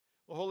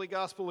The Holy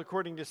Gospel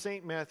according to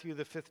St. Matthew,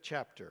 the 5th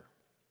chapter.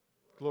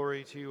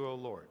 Glory to you, O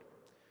Lord.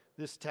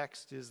 This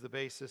text is the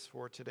basis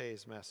for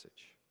today's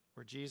message,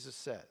 where Jesus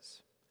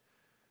says,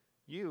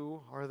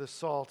 "You are the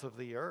salt of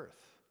the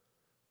earth.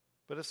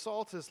 But if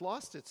salt has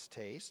lost its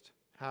taste,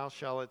 how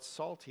shall its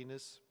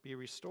saltiness be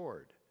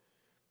restored?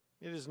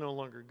 It is no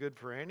longer good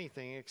for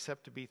anything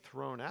except to be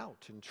thrown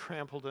out and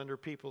trampled under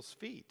people's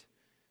feet.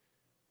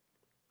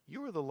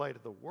 You are the light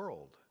of the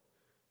world.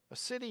 A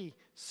city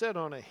set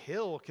on a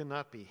hill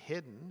cannot be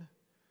hidden,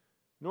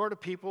 nor do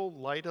people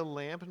light a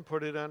lamp and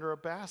put it under a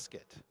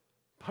basket,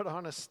 but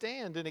on a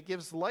stand, and it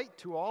gives light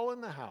to all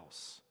in the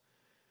house.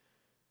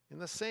 In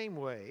the same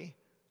way,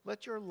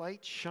 let your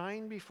light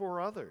shine before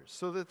others,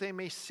 so that they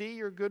may see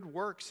your good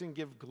works and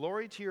give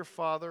glory to your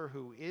Father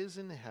who is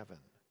in heaven.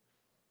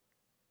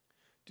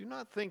 Do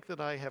not think that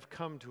I have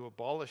come to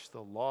abolish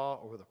the law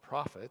or the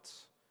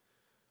prophets.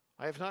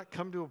 I have not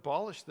come to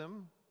abolish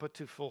them, but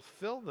to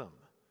fulfill them.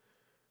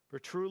 For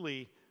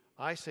truly,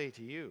 I say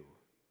to you,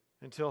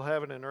 until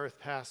heaven and earth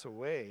pass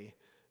away,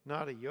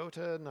 not a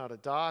iota, not a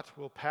dot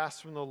will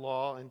pass from the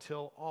law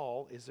until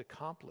all is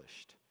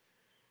accomplished.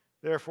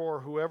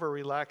 Therefore, whoever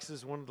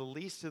relaxes one of the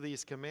least of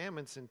these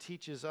commandments and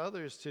teaches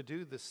others to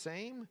do the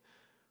same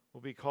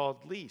will be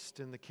called least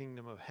in the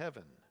kingdom of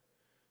heaven.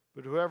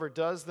 But whoever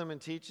does them and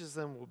teaches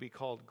them will be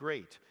called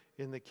great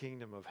in the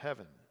kingdom of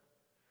heaven.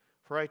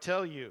 For I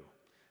tell you,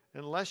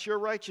 unless your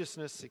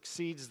righteousness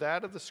exceeds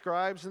that of the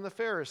scribes and the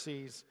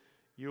Pharisees,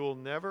 you will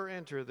never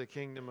enter the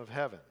kingdom of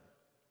heaven."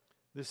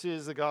 This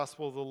is the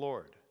gospel of the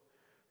Lord.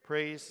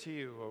 Praise to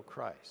you, O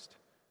Christ.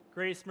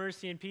 Grace,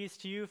 mercy, and peace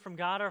to you from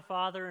God our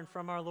Father and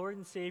from our Lord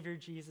and Savior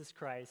Jesus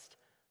Christ.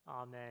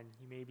 Amen.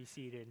 You may be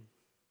seated.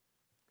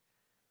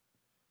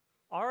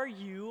 Are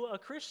you a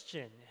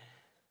Christian?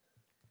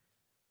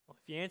 Well,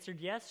 if you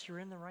answered yes, you're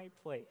in the right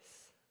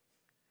place.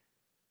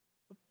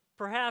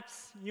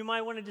 Perhaps you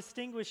might want to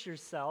distinguish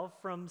yourself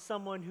from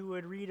someone who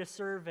would read a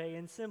survey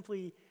and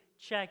simply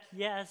check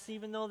yes,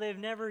 even though they've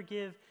never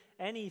give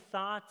any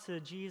thought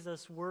to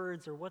Jesus'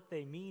 words or what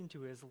they mean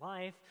to his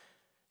life.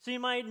 So you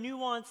might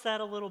nuance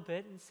that a little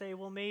bit and say,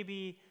 well,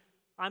 maybe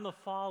I'm a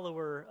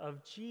follower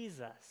of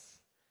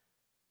Jesus.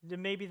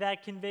 Maybe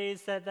that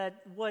conveys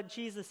that what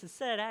Jesus has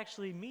said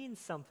actually means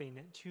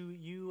something to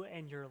you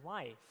and your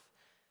life.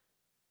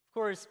 Of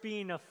course,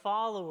 being a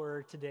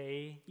follower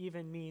today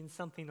even means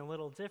something a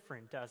little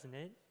different, doesn't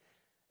it?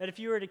 That if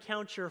you were to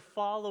count your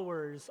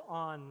followers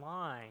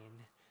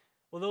online,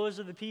 well, those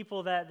are the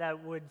people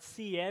that would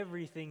see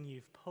everything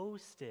you've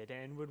posted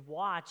and would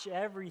watch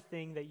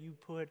everything that you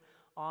put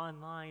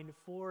online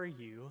for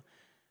you.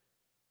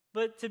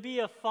 But to be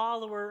a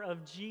follower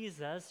of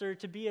Jesus, or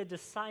to be a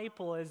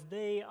disciple as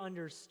they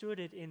understood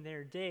it in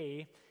their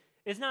day,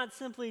 is not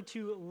simply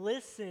to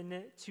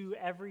listen to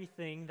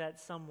everything that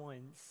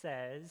someone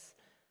says,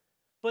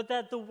 but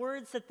that the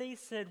words that they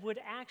said would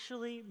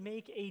actually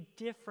make a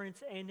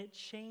difference and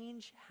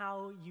change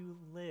how you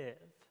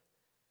live.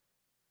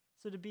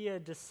 So to be a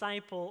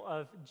disciple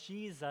of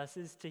Jesus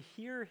is to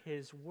hear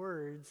his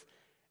words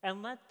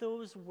and let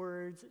those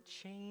words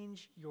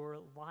change your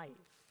life.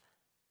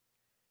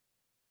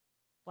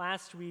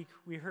 Last week,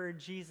 we heard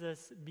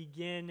Jesus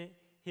begin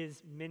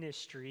his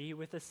ministry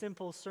with a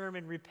simple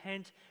sermon,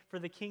 "Repent, for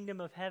the kingdom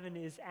of heaven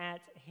is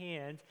at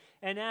hand."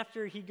 And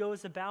after he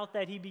goes about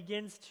that, he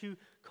begins to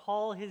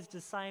call his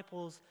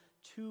disciples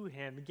to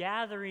him,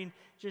 gathering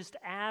just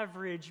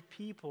average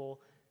people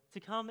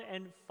to come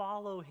and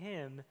follow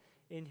him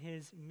in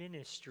his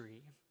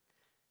ministry.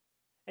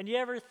 And you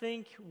ever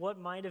think what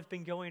might have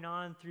been going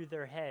on through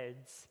their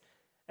heads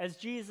as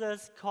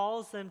Jesus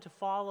calls them to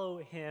follow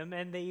him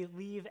and they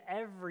leave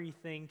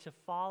everything to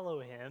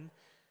follow him,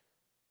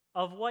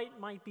 of what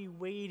might be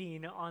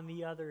waiting on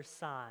the other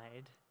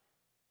side,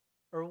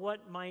 or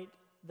what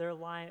their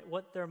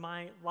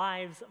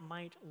lives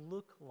might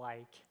look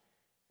like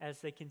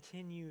as they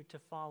continue to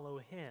follow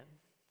him?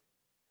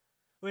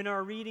 In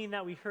our reading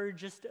that we heard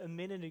just a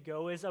minute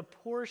ago is a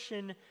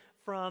portion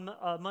from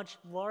a much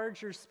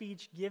larger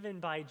speech given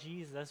by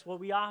Jesus, what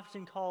we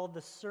often call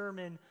the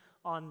Sermon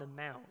on the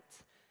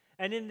Mount.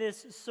 And in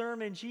this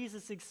sermon,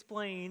 Jesus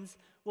explains,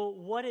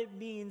 what it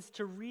means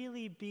to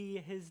really be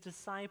his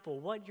disciple,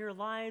 what your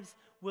lives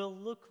will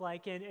look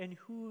like, and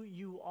who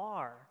you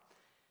are.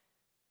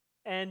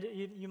 And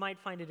you might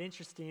find it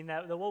interesting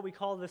that what we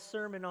call the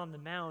Sermon on the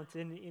Mount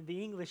in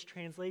the English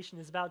translation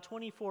is about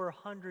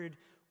 2,400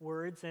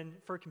 words,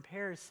 and for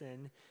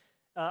comparison,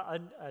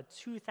 a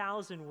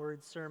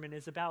 2,000-word sermon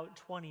is about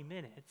 20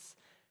 minutes.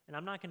 And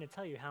I'm not going to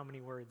tell you how many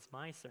words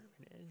my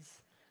sermon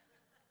is.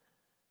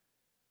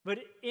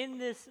 But in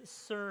this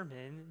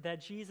sermon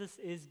that Jesus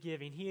is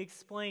giving, he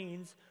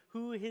explains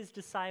who his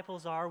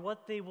disciples are,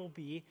 what they will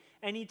be,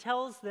 and he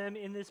tells them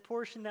in this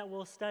portion that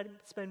we'll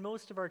spend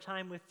most of our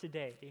time with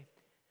today,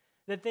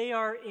 that they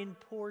are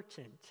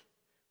important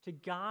to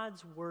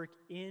God's work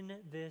in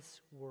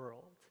this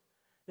world,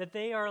 that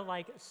they are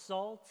like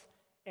salt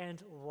and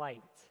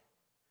light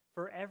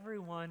for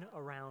everyone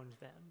around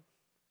them.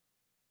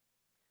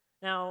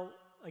 Now,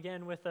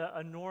 again, with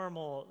a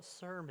normal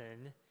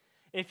sermon,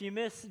 If you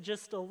miss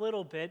just a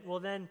little bit, well,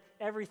 then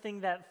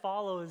everything that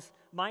follows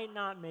might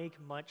not make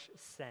much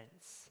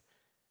sense.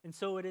 And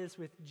so it is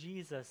with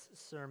Jesus'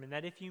 sermon,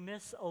 that if you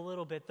miss a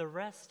little bit, the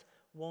rest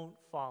won't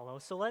follow.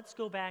 So let's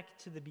go back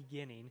to the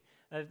beginning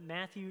of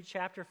Matthew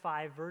chapter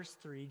 5, verse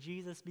 3.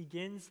 Jesus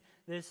begins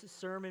this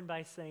sermon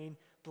by saying,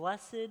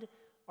 "Blessed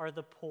are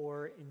the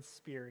poor in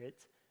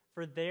spirit,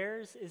 for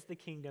theirs is the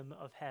kingdom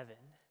of heaven."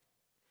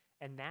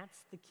 And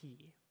that's the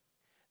key.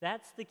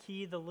 That's the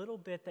key, the little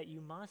bit that you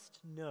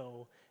must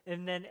know,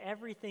 and then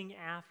everything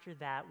after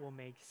that will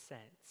make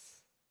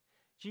sense.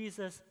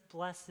 Jesus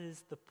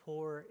blesses the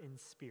poor in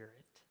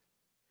spirit.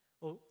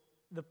 Well,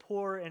 the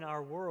poor in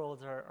our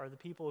world are the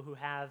people who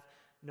have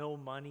no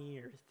money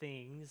or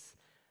things.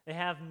 They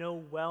have no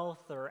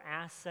wealth or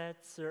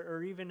assets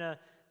or even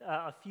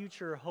a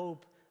future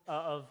hope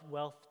of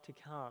wealth to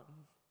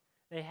come.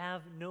 They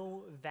have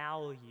no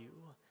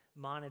value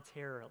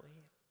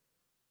monetarily.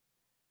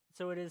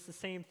 So it is the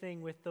same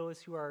thing with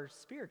those who are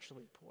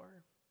spiritually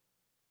poor.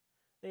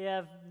 They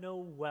have no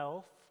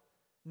wealth,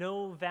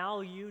 no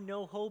value,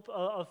 no hope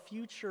of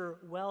future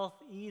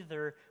wealth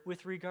either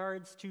with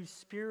regards to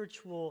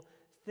spiritual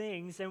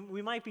things. And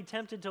we might be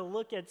tempted to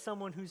look at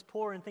someone who's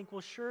poor and think, well,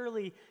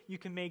 surely you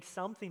can make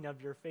something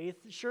of your faith.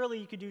 Surely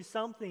you could do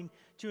something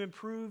to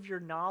improve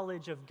your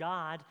knowledge of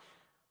God.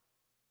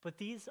 But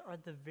these are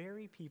the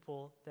very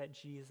people that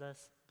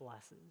Jesus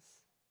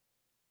blesses.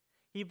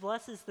 He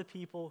blesses the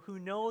people who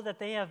know that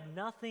they have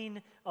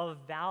nothing of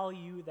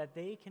value that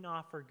they can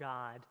offer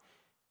God.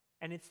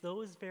 And it's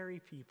those very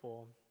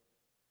people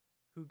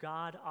who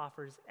God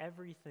offers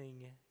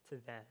everything to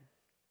them.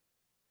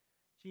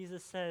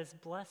 Jesus says,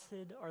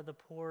 "Blessed are the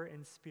poor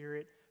in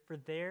spirit, for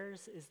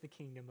theirs is the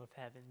kingdom of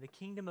heaven." The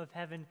kingdom of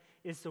heaven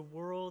is the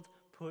world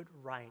put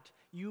right.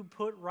 You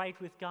put right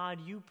with God.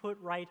 You put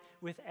right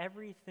with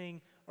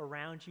everything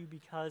around you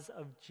because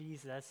of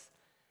Jesus.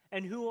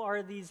 And who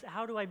are these?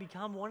 How do I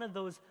become one of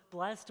those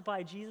blessed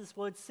by Jesus?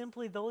 Well, it's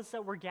simply those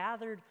that were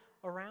gathered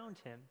around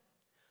him.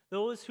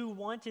 Those who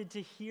wanted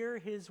to hear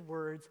his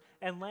words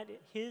and let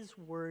his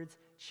words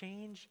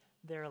change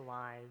their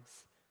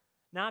lives.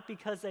 Not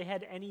because they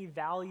had any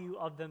value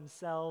of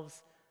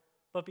themselves,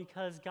 but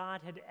because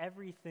God had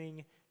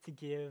everything to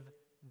give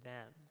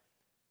them.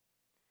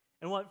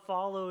 And what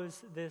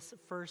follows this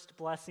first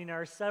blessing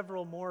are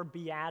several more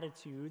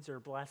beatitudes or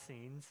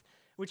blessings,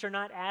 which are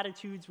not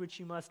attitudes which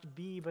you must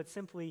be, but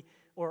simply,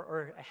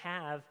 or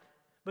have,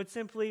 but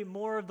simply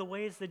more of the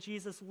ways that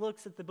Jesus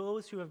looks at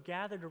those who have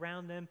gathered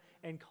around them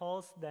and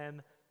calls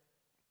them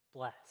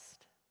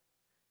blessed.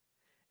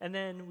 And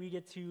then we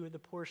get to the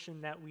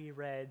portion that we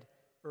read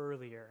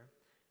earlier,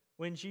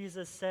 when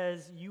Jesus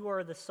says, "You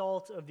are the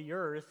salt of the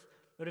earth,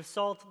 but if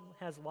salt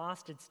has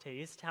lost its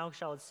taste, how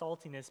shall its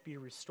saltiness be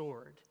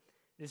restored?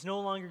 It is no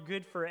longer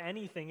good for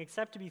anything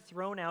except to be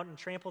thrown out and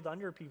trampled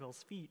under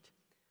people's feet.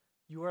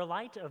 You are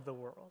light of the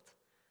world.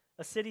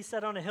 A city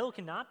set on a hill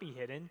cannot be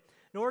hidden,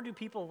 nor do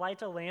people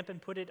light a lamp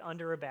and put it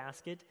under a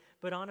basket,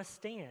 but on a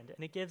stand,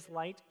 and it gives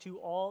light to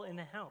all in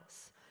the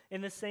house.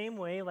 In the same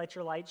way, let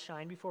your light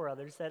shine before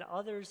others,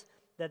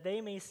 that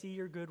they may see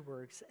your good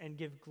works and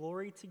give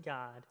glory to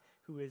God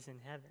who is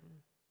in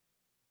heaven."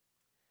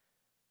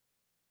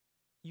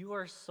 You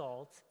are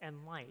salt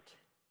and light.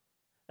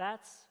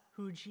 That's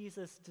who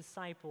Jesus'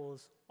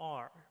 disciples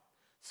are.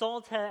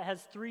 Salt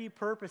has three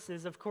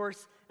purposes. Of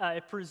course,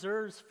 it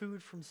preserves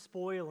food from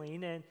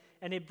spoiling,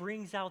 and it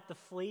brings out the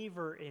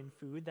flavor in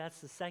food.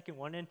 That's the second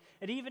one. And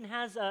it even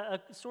has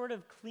a sort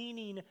of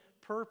cleaning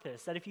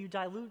purpose, that if you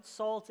dilute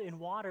salt in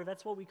water,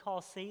 that's what we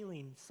call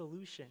saline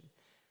solution.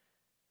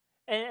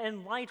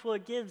 And light, well,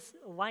 it gives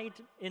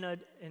light in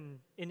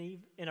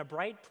a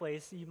bright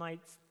place. You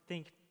might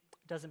think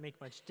it doesn't make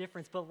much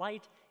difference, but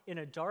light in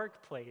a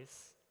dark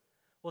place,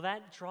 well,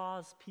 that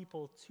draws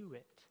people to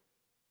it.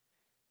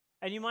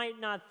 And you might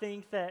not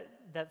think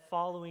that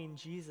following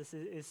Jesus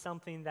is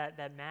something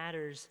that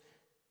matters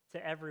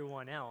to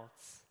everyone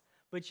else.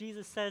 But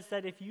Jesus says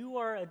that if you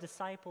are a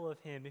disciple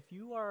of him, if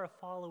you are a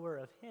follower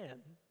of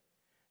him,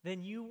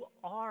 then you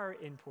are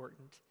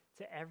important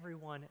to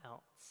everyone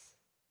else.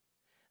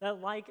 That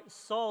like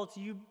salt,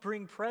 you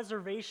bring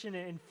preservation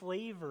and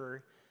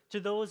flavor to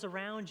those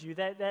around you.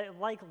 That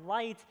like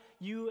light,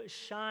 you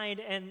shine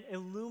and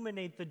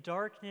illuminate the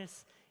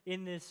darkness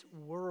in this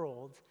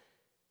world.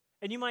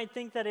 And you might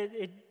think that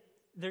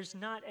there's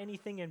not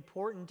anything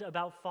important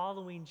about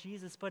following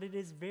Jesus, but it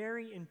is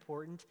very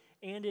important,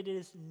 and it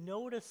is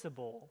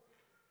noticeable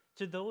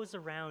to those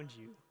around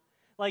you.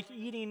 Like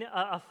eating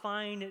a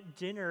fine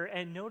dinner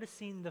and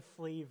noticing the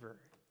flavor.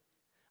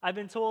 I've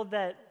been told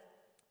that,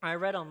 I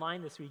read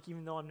online this week,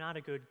 even though I'm not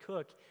a good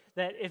cook,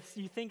 that if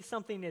you think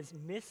something is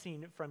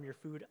missing from your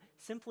food,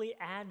 simply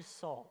add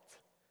salt,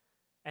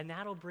 and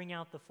that'll bring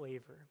out the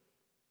flavor.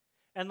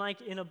 And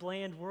like in a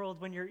bland world,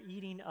 when you're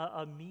eating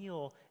a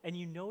meal and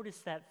you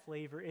notice that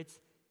flavor, it's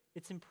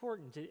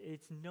important,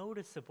 it's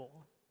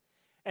noticeable.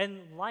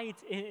 And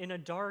light in a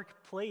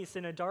dark place,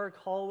 in a dark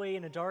hallway,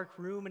 in a dark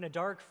room, in a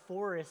dark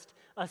forest,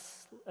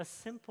 a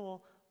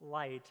simple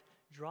light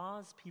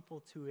draws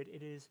people to it.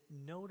 It is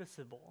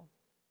noticeable.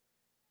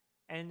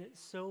 And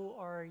so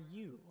are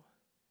you,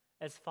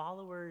 as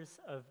followers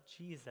of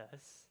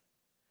Jesus,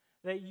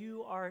 that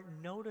you are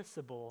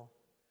noticeable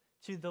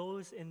to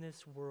those in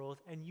this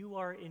world, and you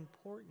are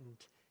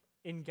important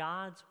in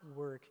God's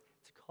work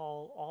to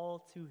call all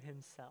to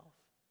himself.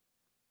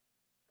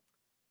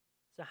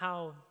 So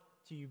how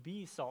do you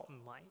be salt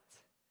and light?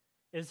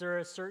 Is there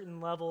a certain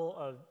level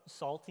of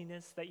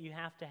saltiness that you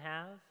have to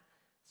have?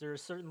 Is there a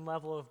certain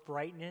level of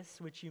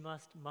brightness which you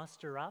must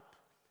muster up?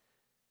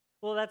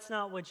 Well, that's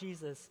not what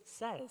Jesus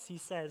says. He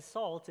says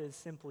salt is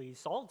simply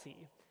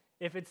salty.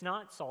 If it's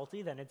not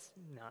salty, then it's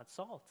not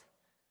salt.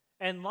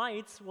 And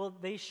lights, well,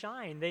 they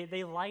shine.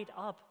 They light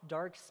up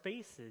dark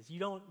spaces. You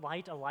don't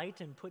light a light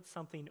and put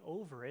something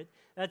over it.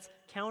 That's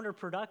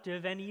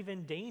counterproductive and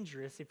even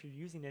dangerous if you're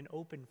using an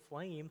open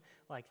flame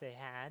like they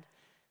had.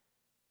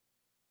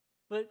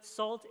 But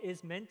salt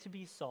is meant to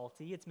be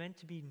salty. It's meant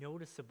to be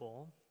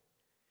noticeable.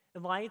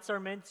 And lights are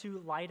meant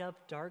to light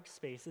up dark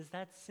spaces.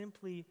 That's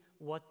simply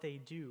what they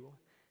do.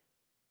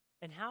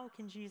 And how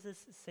can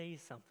Jesus say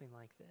something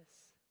like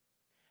this?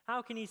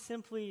 How can he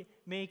simply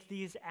make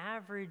these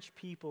average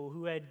people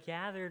who had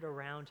gathered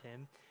around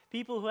him,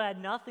 people who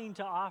had nothing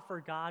to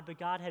offer God, but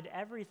God had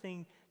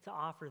everything to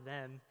offer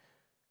them,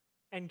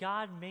 and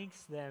God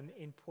makes them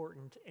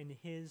important in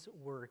his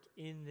work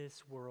in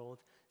this world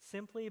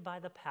simply by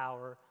the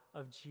power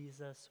of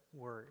Jesus'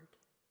 word?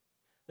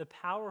 The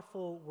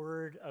powerful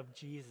word of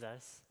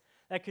Jesus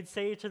that could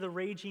say to the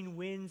raging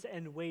winds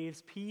and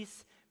waves,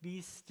 "Peace,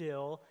 be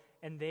still,"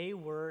 and they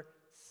were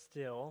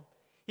still.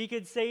 He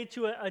could say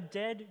to a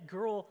dead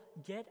girl,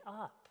 "Get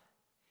up."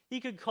 He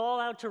could call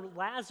out to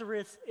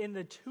Lazarus in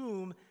the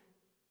tomb,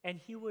 and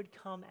he would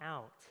come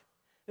out.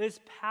 This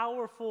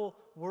powerful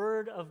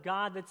word of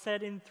God that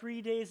said, "In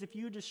 3 days, if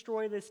you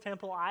destroy this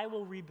temple, I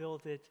will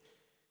rebuild it."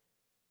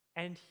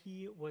 And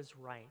he was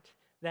right,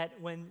 that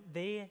when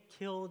they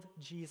killed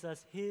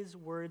Jesus, his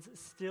words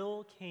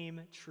still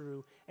came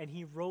true, and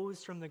he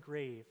rose from the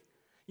grave.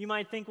 You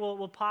might think,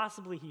 well,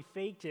 possibly he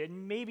faked it.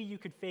 And maybe you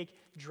could fake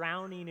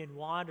drowning in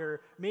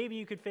water. Maybe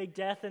you could fake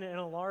death in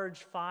a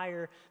large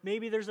fire.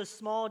 Maybe there's a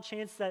small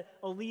chance that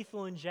a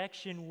lethal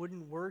injection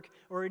wouldn't work,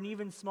 or an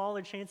even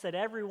smaller chance that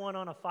everyone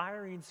on a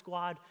firing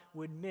squad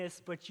would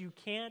miss. But you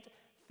can't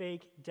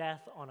fake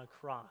death on a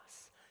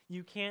cross.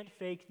 You can't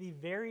fake the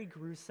very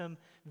gruesome,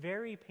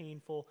 very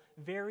painful,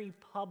 very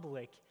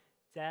public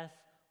death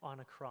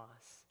on a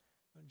cross.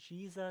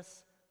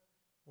 Jesus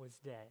was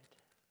dead.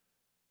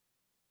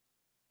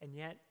 And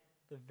yet,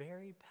 the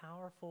very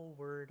powerful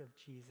word of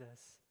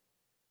Jesus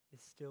is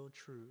still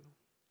true.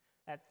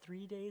 At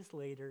 3 days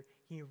later,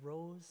 he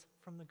rose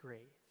from the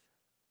grave.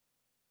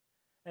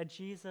 That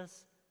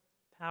Jesus'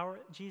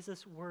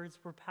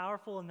 words were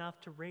powerful enough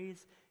to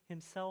raise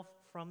himself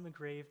from the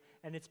grave,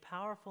 and it's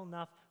powerful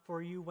enough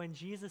for you when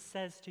Jesus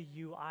says to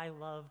you, "I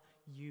love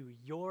you.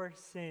 Your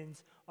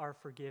sins are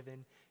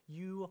forgiven.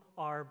 You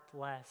are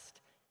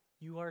blessed.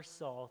 You are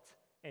salt,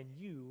 and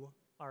you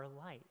are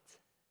light."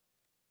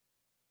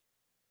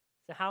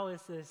 So how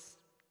is this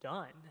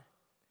done?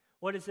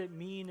 What does it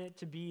mean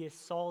to be a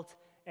salt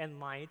and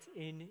light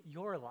in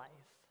your life?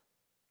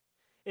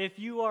 If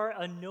you are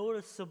a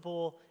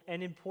noticeable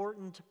and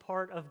important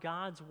part of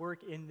God's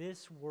work in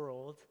this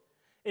world,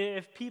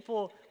 if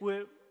people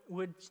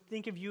would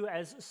think of you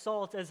as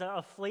salt, as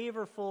a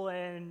flavorful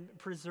and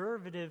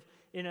preservative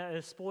in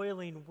a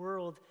spoiling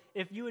world,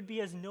 if you would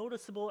be as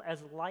noticeable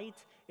as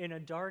light in a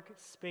dark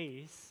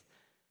space,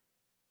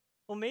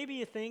 well, maybe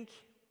you think,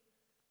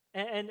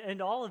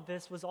 and all of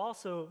this was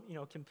also,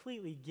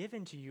 completely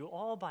given to you,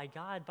 all by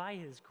God, by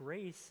his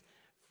grace,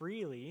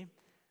 freely.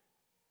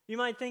 You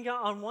might think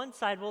on one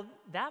side, well,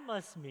 that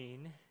must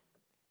mean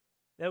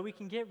that we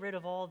can get rid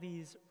of all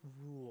these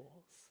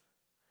rules.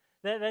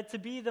 That to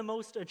be the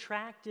most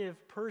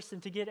attractive person,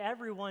 to get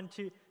everyone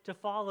to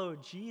follow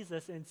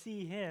Jesus and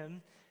see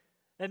him,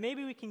 that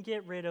maybe we can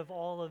get rid of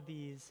all of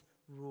these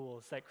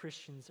rules that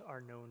Christians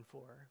are known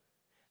for.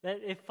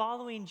 That if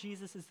following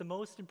Jesus is the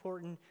most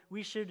important,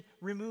 we should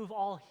remove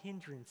all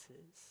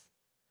hindrances.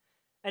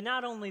 And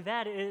not only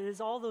that, it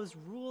is all those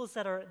rules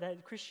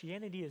that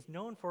Christianity is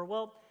known for.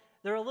 Well,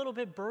 they're a little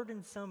bit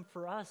burdensome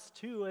for us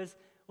too, as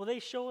well, they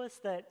show us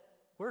that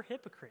we're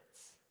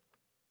hypocrites.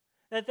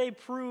 That they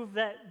prove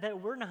that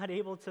we're not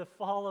able to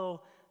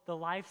follow the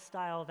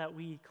lifestyle that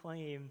we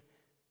claim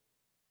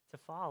to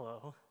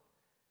follow.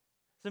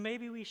 So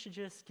maybe we should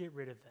just get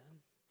rid of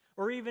them.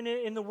 Or even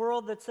in the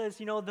world that says,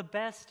 the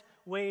best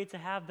way to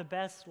have the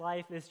best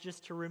life is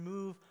just to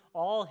remove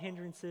all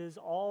hindrances,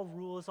 all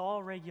rules,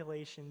 all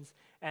regulations,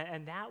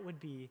 and that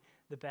would be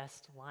the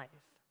best life.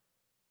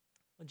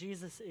 Well,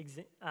 Jesus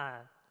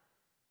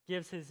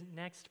gives his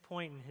next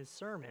point in his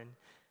sermon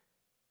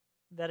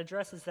that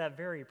addresses that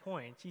very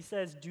point. He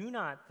says, "Do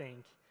not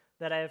think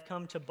that I have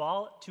come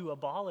to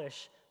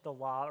abolish the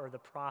law or the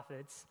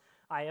prophets.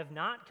 I have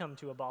not come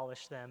to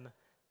abolish them,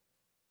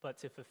 but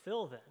to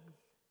fulfill them."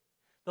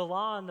 The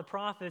law and the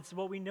prophets,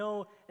 what we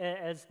know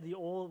as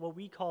what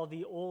we call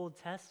the Old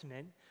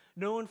Testament,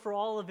 known for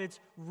all of its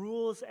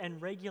rules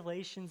and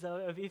regulations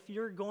of if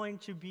you're going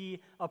to be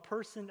a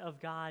person of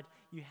God,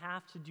 you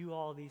have to do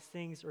all these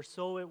things, or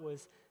so it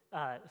was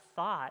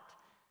thought.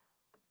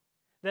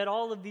 That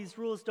all of these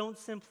rules don't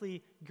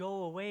simply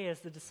go away as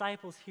the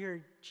disciples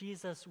hear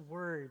Jesus'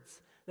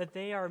 words, that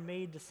they are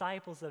made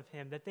disciples of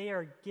him, that they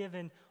are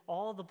given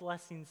all the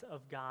blessings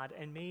of God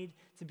and made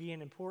to be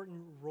an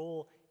important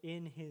role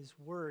in his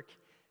work.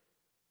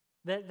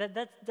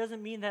 That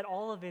doesn't mean that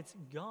all of it's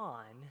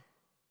gone,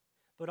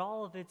 but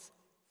all of it's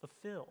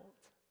fulfilled.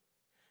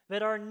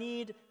 That our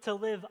need to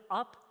live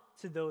up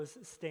to those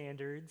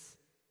standards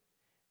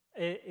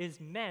is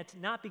met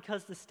not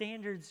because the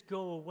standards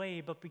go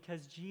away, but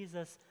because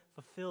Jesus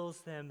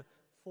fulfills them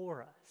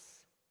for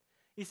us.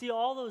 You see,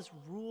 all those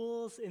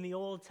rules in the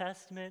Old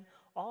Testament,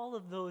 all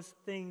of those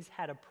things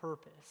had a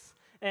purpose.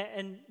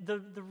 And the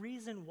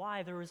reason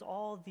why there was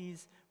all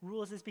these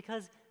rules is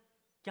because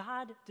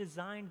God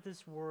designed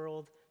this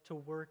world to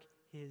work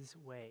his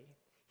way.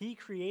 He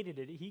created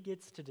it. He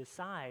gets to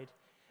decide.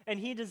 And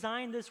he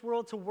designed this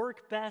world to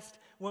work best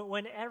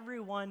when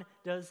everyone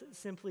does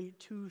simply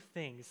two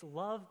things.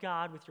 Love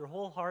God with your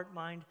whole heart,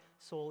 mind,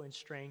 soul, and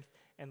strength,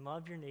 and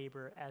love your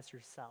neighbor as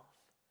yourself.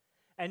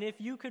 And if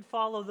you could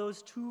follow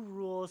those two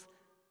rules,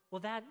 well,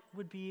 that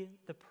would be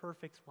the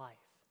perfect life.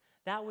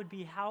 That would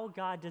be how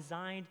God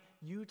designed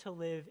you to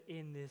live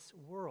in this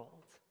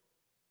world.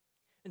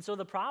 And so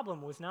the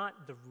problem was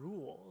not the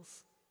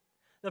rules.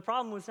 The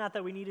problem was not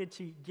that we needed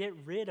to get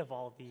rid of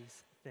all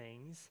these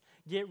things,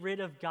 get rid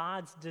of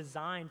God's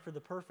design for the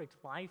perfect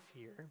life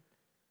here.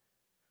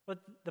 But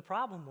the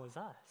problem was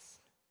us.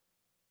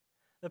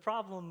 The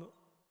problem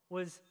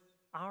was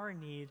our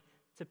need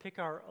to pick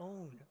our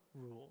own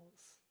rules.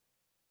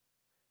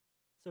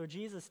 So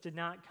Jesus did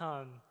not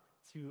come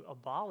to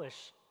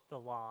abolish the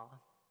law,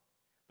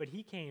 but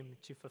he came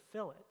to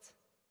fulfill it.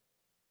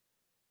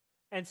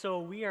 And so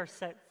we are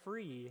set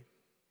free,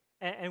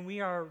 and we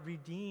are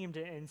redeemed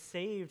and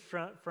saved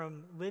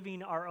from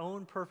living our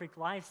own perfect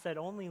lives that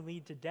only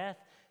lead to death,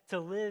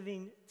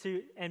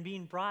 and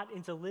being brought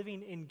into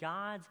living in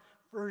God's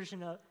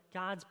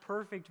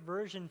perfect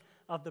version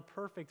of the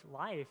perfect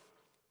life.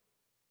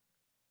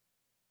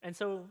 And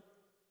so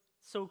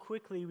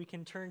quickly we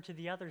can turn to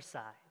the other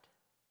side.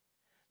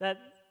 That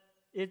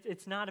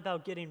it's not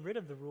about getting rid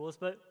of the rules,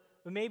 but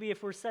maybe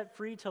if we're set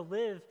free to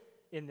live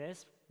in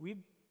this, we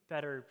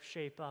better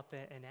shape up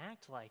and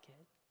act like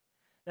it.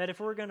 That if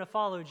we're going to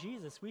follow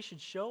Jesus, we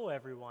should show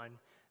everyone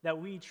that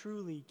we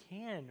truly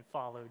can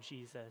follow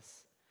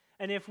Jesus.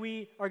 And if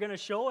we are going to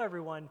show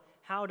everyone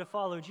how to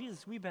follow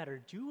Jesus, we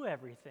better do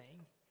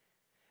everything.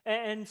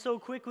 And so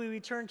quickly we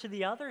turn to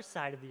the other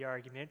side of the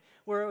argument,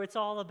 where it's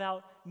all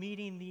about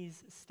meeting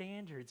these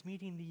standards,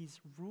 meeting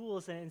these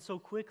rules. And so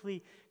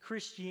quickly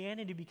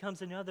Christianity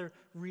becomes another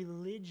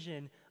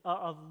religion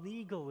of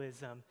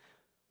legalism,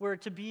 where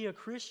to be a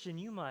Christian,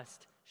 you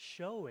must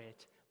show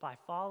it by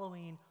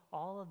following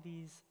all of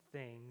these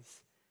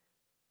things.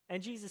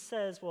 And Jesus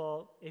says,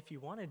 well, if you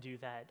want to do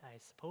that, I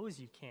suppose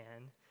you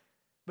can.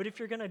 But if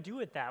you're going to do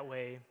it that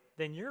way,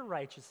 then your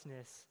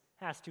righteousness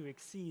has to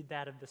exceed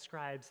that of the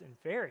scribes and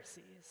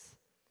Pharisees,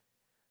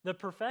 the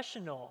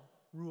professional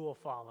rule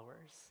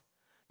followers,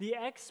 the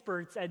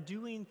experts at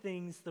doing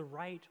things the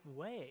right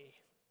way.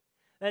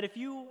 That if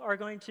you are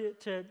going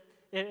to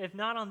if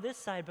not on this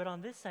side, but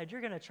on this side, you're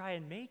going to try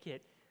and make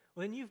it,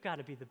 well, then you've got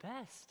to be the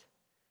best.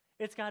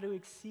 It's got to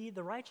exceed,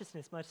 the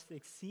righteousness must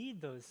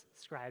exceed those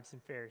scribes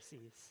and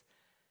Pharisees.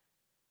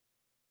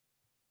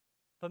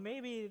 But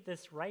maybe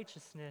this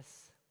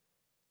righteousness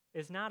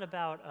is not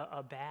about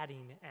a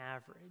batting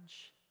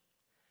average.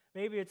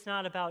 Maybe it's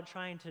not about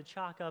trying to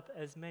chalk up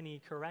as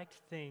many correct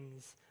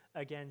things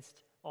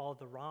against all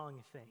the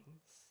wrong things.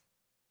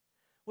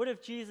 What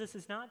if Jesus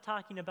is not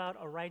talking about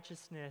a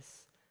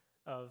righteousness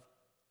of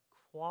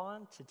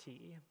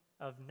quantity,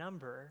 of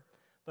number,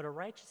 but a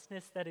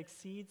righteousness that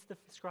exceeds the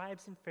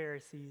scribes and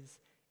Pharisees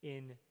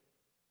in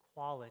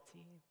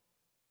quality?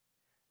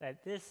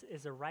 That this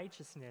is a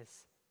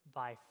righteousness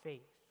by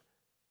faith.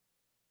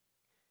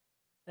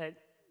 That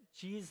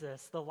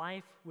Jesus, the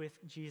life with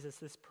Jesus,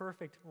 this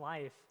perfect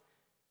life,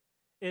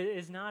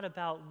 is not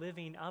about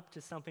living up to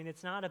something.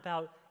 It's not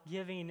about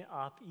giving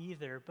up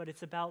either, but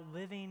it's about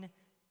living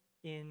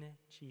in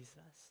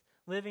Jesus.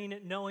 Living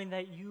knowing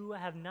that you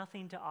have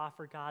nothing to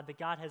offer God, that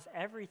God has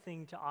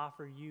everything to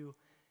offer you,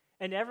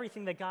 and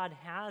everything that God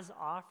has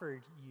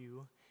offered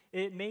you,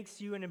 it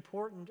makes you an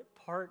important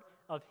part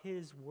of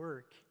his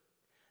work.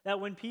 That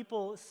when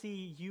people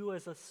see you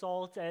as a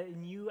salt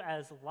and you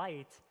as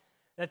light,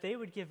 that they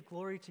would give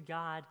glory to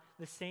God,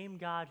 the same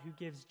God who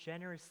gives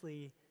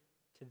generously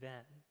to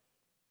them.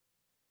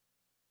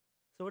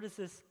 So what does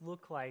this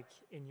look like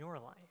in your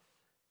life?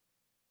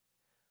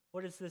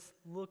 What does this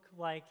look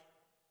like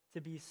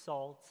to be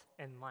salt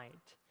and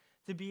light?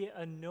 To be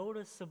a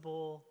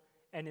noticeable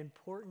and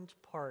important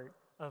part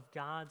of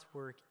God's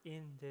work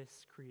in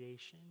this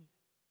creation?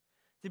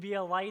 to be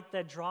a light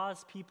that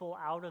draws people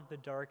out of the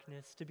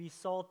darkness, to be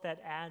salt that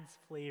adds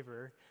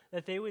flavor,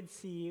 that they would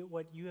see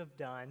what you have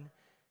done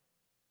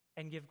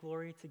and give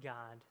glory to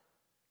God.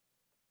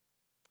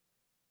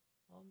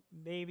 Well,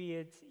 maybe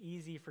it's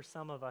easy for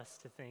some of us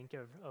to think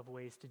of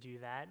ways to do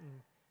that,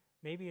 and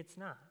maybe it's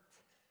not.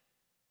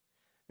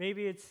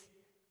 Maybe it's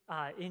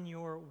in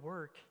your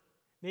work.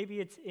 Maybe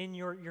it's in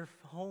your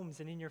homes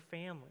and in your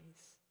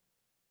families.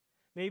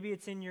 Maybe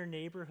it's in your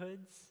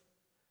neighborhoods.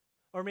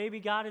 Or maybe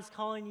God is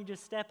calling you to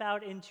step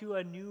out into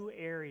a new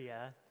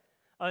area,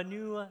 a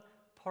new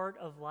part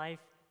of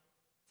life,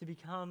 to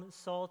become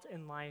salt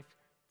and life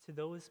to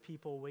those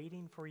people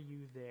waiting for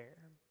you there.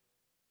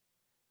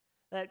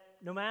 That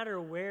no matter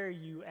where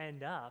you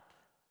end up,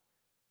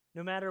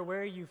 no matter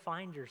where you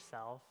find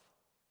yourself,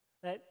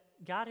 that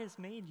God has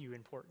made you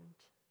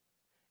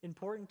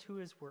important to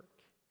his work.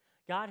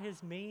 God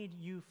has made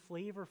you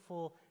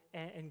flavorful,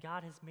 and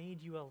God has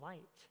made you a light.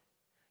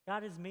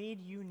 God has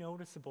made you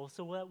noticeable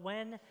so that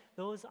when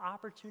those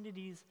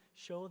opportunities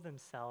show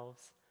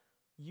themselves,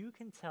 you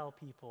can tell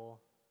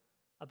people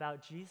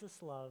about Jesus'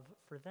 love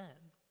for them,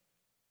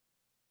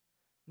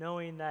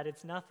 knowing that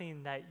it's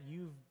nothing that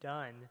you've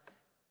done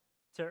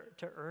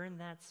to earn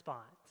that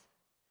spot,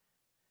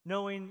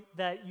 knowing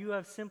that you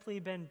have simply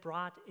been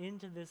brought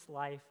into this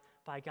life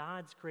by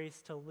God's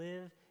grace to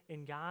live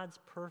in God's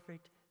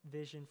perfect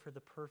vision for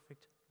the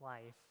perfect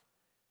life.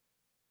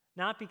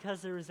 Not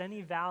because there is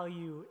any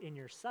value in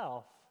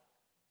yourself,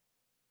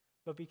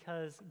 but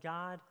because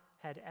God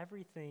had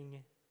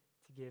everything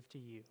to give to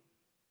you.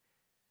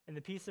 And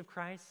the peace of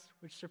Christ,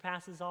 which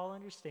surpasses all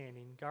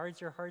understanding, guards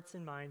your hearts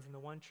and minds in the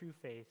one true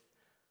faith.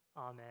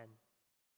 Amen.